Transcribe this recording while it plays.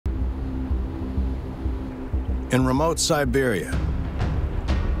In remote Siberia,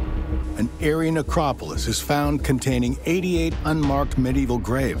 an eerie necropolis is found containing 88 unmarked medieval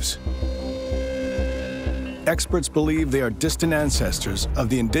graves. Experts believe they are distant ancestors of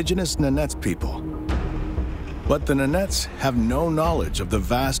the indigenous Nenets people. But the Nenets have no knowledge of the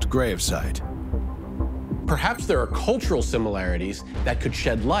vast gravesite. Perhaps there are cultural similarities that could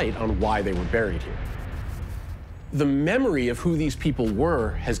shed light on why they were buried here. The memory of who these people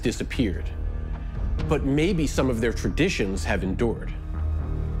were has disappeared, but maybe some of their traditions have endured.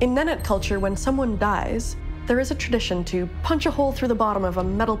 In Nenets culture, when someone dies, there is a tradition to punch a hole through the bottom of a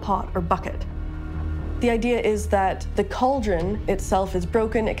metal pot or bucket. The idea is that the cauldron itself is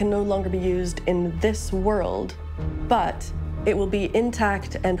broken, it can no longer be used in this world, but it will be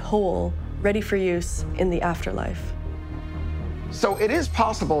intact and whole, ready for use in the afterlife. So it is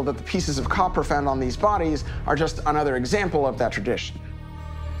possible that the pieces of copper found on these bodies are just another example of that tradition.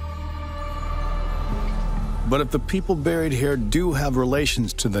 But if the people buried here do have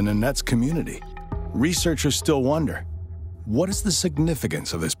relations to the Nenets community, researchers still wonder, what is the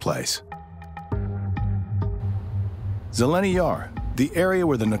significance of this place? Zeleny Yar, the area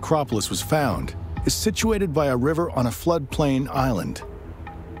where the necropolis was found, is situated by a river on a floodplain island.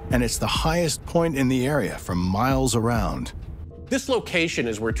 And it's the highest point in the area for miles around. This location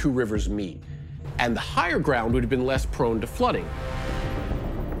is where two rivers meet, and the higher ground would have been less prone to flooding.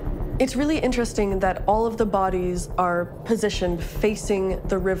 It's really interesting that all of the bodies are positioned facing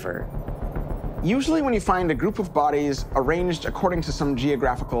the river. Usually when you find a group of bodies arranged according to some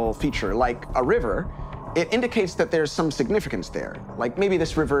geographical feature, like a river, it indicates that there's some significance there. Like maybe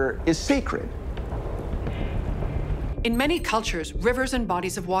this river is sacred. In many cultures, rivers and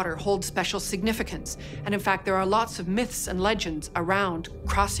bodies of water hold special significance. And in fact, there are lots of myths and legends around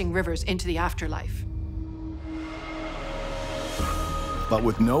crossing rivers into the afterlife. But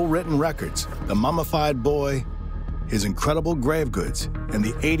with no written records, the mummified boy, his incredible grave goods, and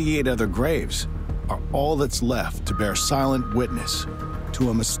the 88 other graves are all that's left to bear silent witness to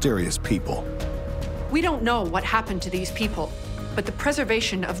a mysterious people. We don't know what happened to these people, but the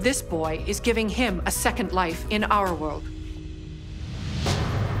preservation of this boy is giving him a second life in our world.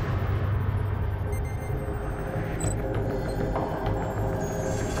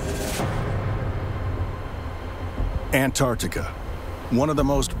 Antarctica, one of the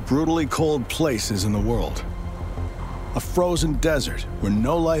most brutally cold places in the world. A frozen desert where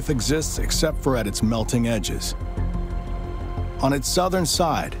no life exists except for at its melting edges. On its southern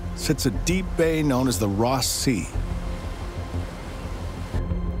side sits a deep bay known as the Ross Sea.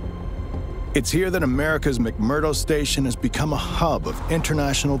 It's here that America's McMurdo Station has become a hub of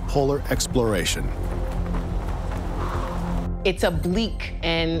international polar exploration. It's a bleak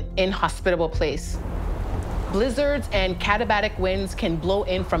and inhospitable place. Blizzards and katabatic winds can blow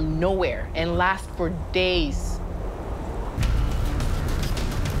in from nowhere and last for days.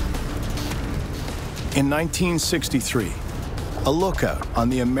 In 1963, a lookout on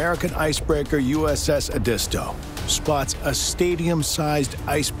the American icebreaker USS Edisto spots a stadium-sized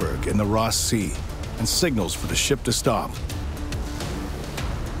iceberg in the Ross Sea and signals for the ship to stop.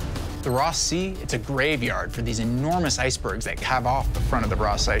 The Ross Sea, it's a graveyard for these enormous icebergs that calve off the front of the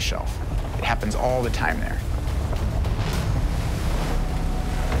Ross ice shelf. It happens all the time there.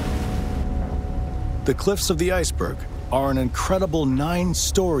 The cliffs of the iceberg are an incredible 9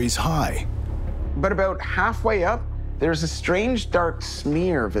 stories high. But about halfway up, there's a strange dark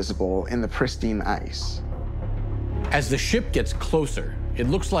smear visible in the pristine ice. As the ship gets closer, it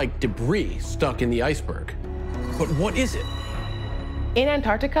looks like debris stuck in the iceberg. But what is it? In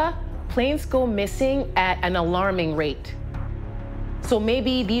Antarctica, planes go missing at an alarming rate. So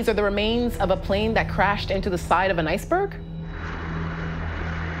maybe these are the remains of a plane that crashed into the side of an iceberg?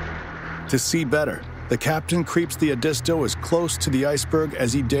 To see better, the captain creeps the Edisto as close to the iceberg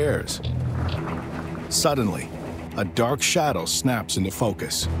as he dares. Suddenly, a dark shadow snaps into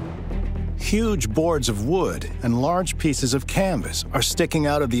focus. Huge boards of wood and large pieces of canvas are sticking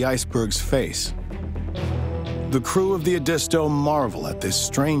out of the iceberg's face. The crew of the Edisto marvel at this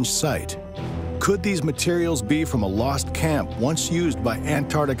strange sight. Could these materials be from a lost camp once used by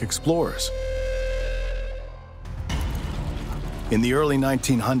Antarctic explorers? In the early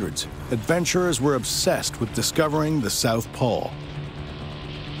 1900s, adventurers were obsessed with discovering the South Pole.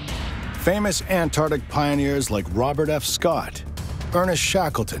 Famous Antarctic pioneers like Robert F. Scott, Ernest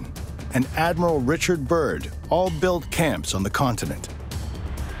Shackleton, and Admiral Richard Byrd all built camps on the continent.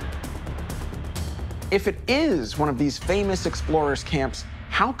 If it is one of these famous explorers' camps,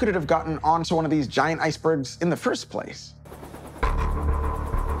 how could it have gotten onto one of these giant icebergs in the first place?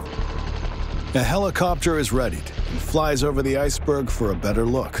 A helicopter is readied and flies over the iceberg for a better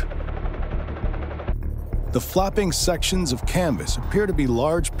look. The flapping sections of canvas appear to be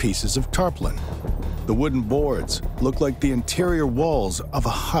large pieces of tarpaulin. The wooden boards look like the interior walls of a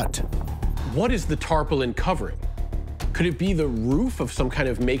hut. What is the tarpaulin covering? Could it be the roof of some kind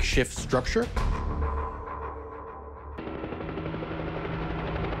of makeshift structure?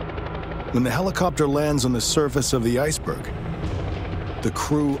 When the helicopter lands on the surface of the iceberg, the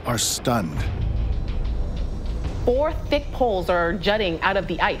crew are stunned. 4 thick poles are jutting out of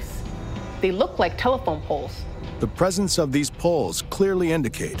the ice. They look like telephone poles. The presence of these poles clearly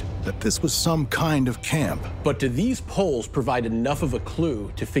indicate that this was some kind of camp. But do these poles provide enough of a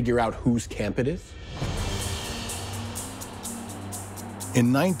clue to figure out whose camp it is?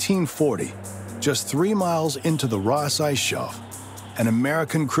 In 1940, just 3 miles into the Ross Ice Shelf, an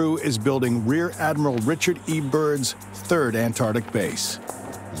American crew is building Rear Admiral Richard E. Byrd's 3rd Antarctic base,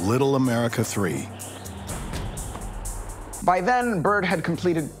 Little America 3. By then, Byrd had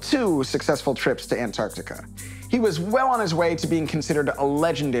completed 2 successful trips to Antarctica. He was well on his way to being considered a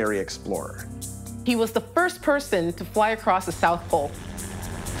legendary explorer. He was the first person to fly across the South Pole.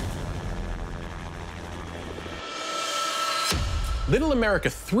 Little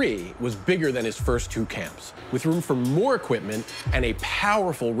America 3 was bigger than his first 2 camps, with room for more equipment and a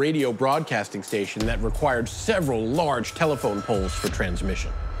powerful radio broadcasting station that required several large telephone poles for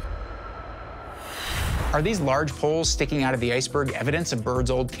transmission. Are these large poles sticking out of the iceberg evidence of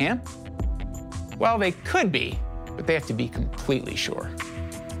Byrd's old camp? Well, they could be, but they have to be completely sure.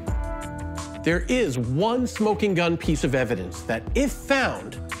 There is one smoking gun piece of evidence that, if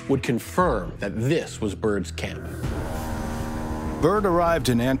found, would confirm that this was Byrd's camp. Byrd arrived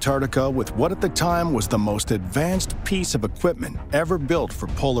in Antarctica with what at the time was the most advanced piece of equipment ever built for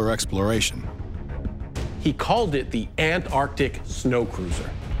polar exploration. He called it the Antarctic Snow Cruiser.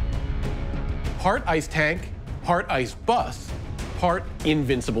 Part ice tank, part ice bus, part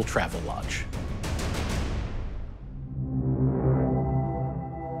invincible travel lodge.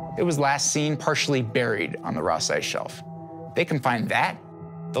 It was last seen partially buried on the Ross Ice Shelf. If they can find that,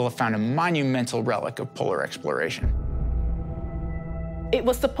 they'll have found a monumental relic of polar exploration. It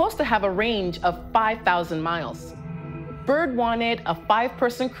was supposed to have a range of 5,000 miles. Byrd wanted a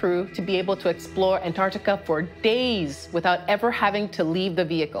 5-person crew to be able to explore Antarctica for days without ever having to leave the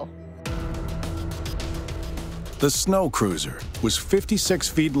vehicle. The Snow Cruiser was 56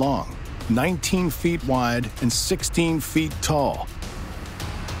 feet long, 19 feet wide, and 16 feet tall.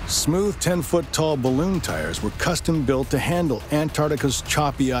 Smooth 10-foot tall balloon tires were custom built to handle Antarctica's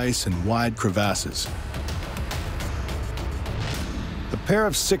choppy ice and wide crevasses. A pair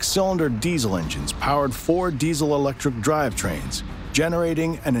of 6-cylinder diesel engines powered 4 diesel-electric drivetrains,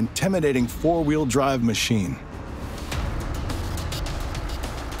 generating an intimidating 4-wheel drive machine.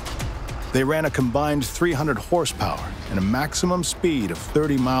 They ran a combined 300 horsepower and a maximum speed of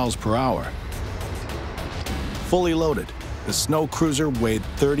 30 miles per hour. Fully loaded, the Snow Cruiser weighed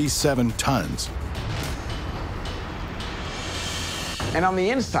 37 tons. And on the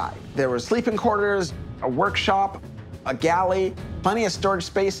inside, there were sleeping quarters, a workshop, a galley, plenty of storage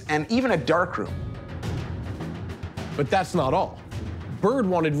space, and even a darkroom. But that's not all. Byrd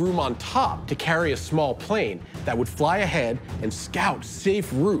wanted room on top to carry a small plane that would fly ahead and scout safe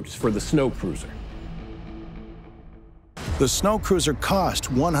routes for the Snow Cruiser. The Snow Cruiser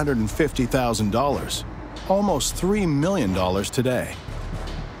cost $150,000, almost $3 million today.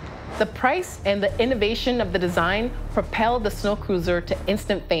 The price and the innovation of the design propelled the Snow Cruiser to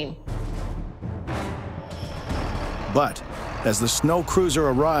instant fame. But as the Snow Cruiser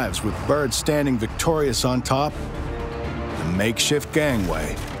arrives with Byrd standing victorious on top, the makeshift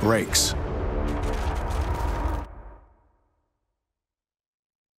gangway breaks.